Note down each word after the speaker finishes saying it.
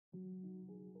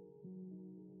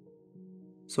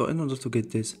So in order to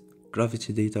get this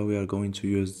gravity data, we are going to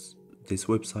use this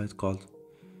website called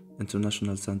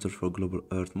International Center for Global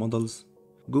Earth Models.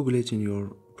 Google it in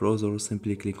your browser,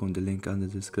 simply click on the link in the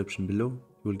description below.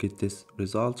 You will get this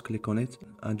result, click on it,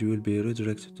 and you will be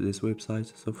redirected to this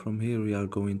website. So from here we are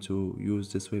going to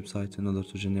use this website in order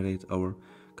to generate our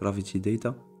gravity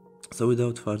data. So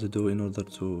without further ado, in order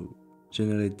to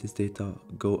generate this data,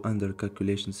 go under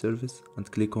calculation service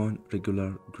and click on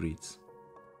regular grids.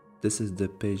 This is the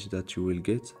page that you will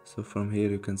get. So from here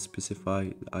you can specify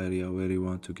the area where you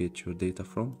want to get your data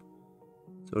from.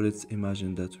 So let's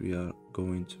imagine that we are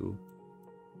going to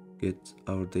get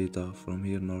our data from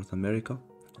here, North America.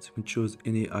 So you can choose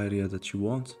any area that you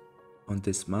want on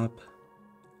this map,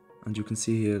 and you can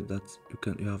see here that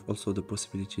you have also the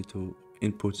possibility to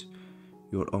input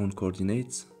your own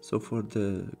coordinates. So for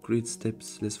the grid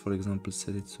steps, let's for example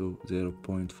set it to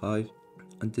 0.5,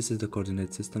 and this is the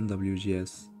coordinate system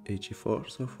WGS HE4.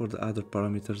 So for the other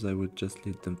parameters I will just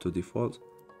leave them to default.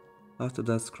 After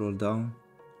that, scroll down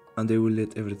and I will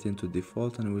let everything to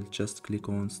default, and we'll just click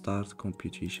on start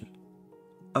computation.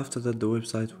 After that, the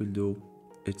website will do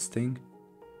its thing.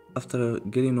 After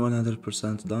getting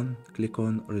 100% done, click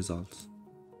on results.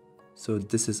 So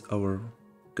this is our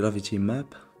gravity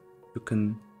map. You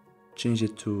can change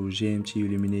it to GMT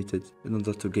illuminated in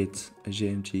order to get a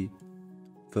GMT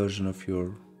version of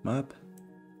your map.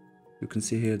 You can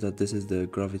see here that this is the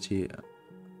gravity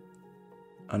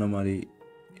anomaly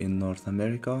in North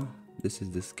America. This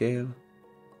is the scale,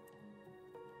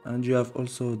 and you have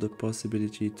also the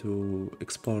possibility to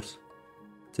export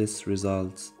this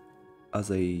result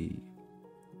as a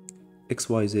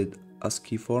XYZ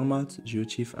ASCII format,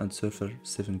 GeoChief and Surfer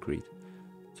 7 grid.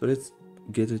 So let's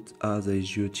get it as a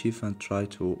GeoChief and try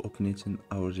to open it in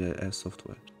our GIS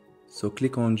software. So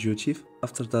click on GeoChief.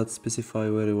 After that, specify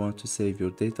where you want to save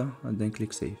your data and then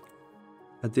click save.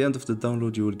 At the end of the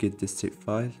download, you will get this zip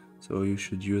file. So you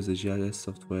should use a GIS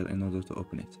software in order to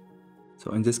open it.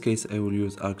 So in this case, I will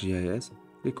use ArcGIS.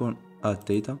 Click on add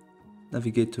data,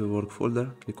 navigate to work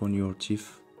folder, click on your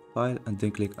chief file and then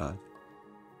click add.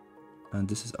 And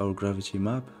this is our gravity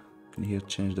map. You can here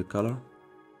change the color.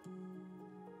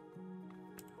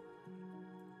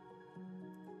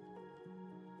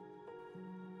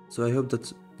 So I hope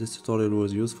that this tutorial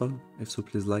was useful. If so,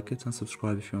 please like it and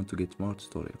subscribe if you want to get more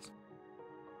tutorials.